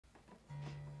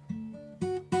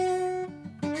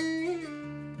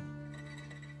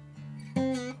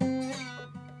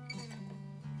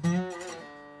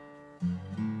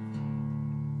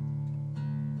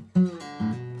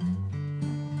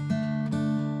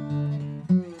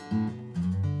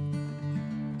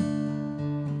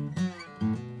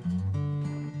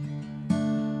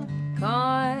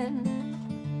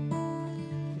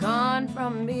shine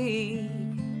from me.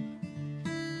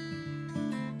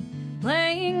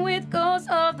 Playing with ghosts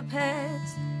of the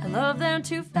past, I love them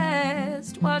too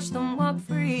fast, watch them walk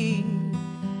free.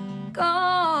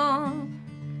 Gone,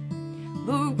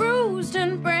 bruised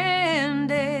and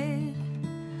branded.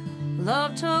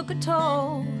 Love took a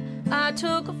toll, I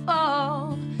took a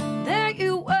fall. There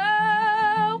you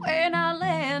were when I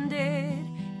landed.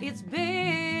 It's been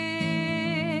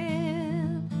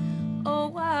a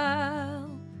while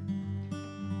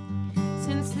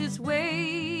since this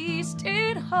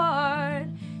wasted heart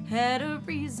had a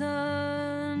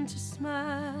reason to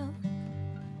smile.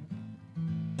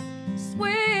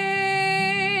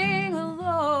 Swing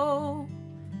low,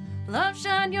 love,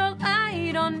 shine your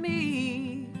light on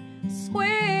me.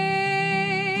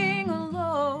 Swing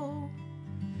low,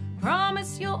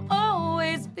 promise you'll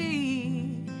always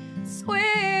be. Swing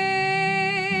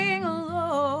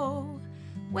low,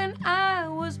 when I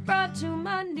was brought to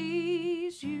my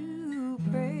knees, you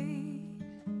prayed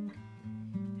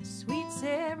a sweet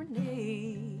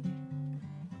serenade.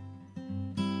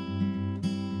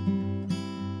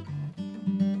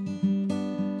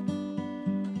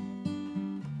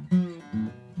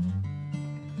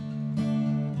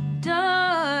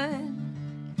 Done,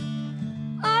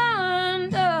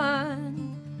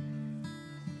 undone,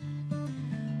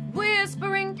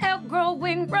 whispering doubt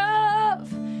growing rough.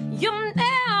 You'll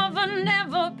never,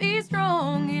 never be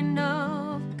strong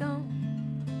enough. Gone,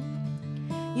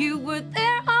 you were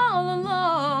there all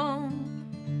along,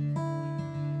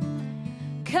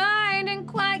 kind and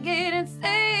quiet and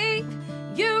safe.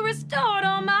 You restored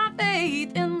all my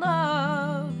faith in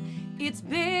love. It's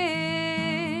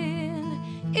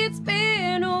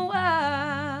been a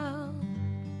while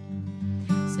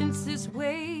since this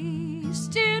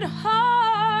wasted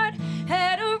heart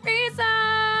had a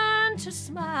reason to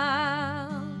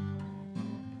smile.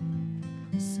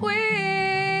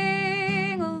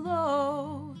 Swing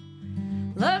low,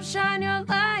 love, shine your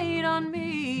light on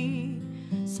me.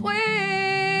 Swing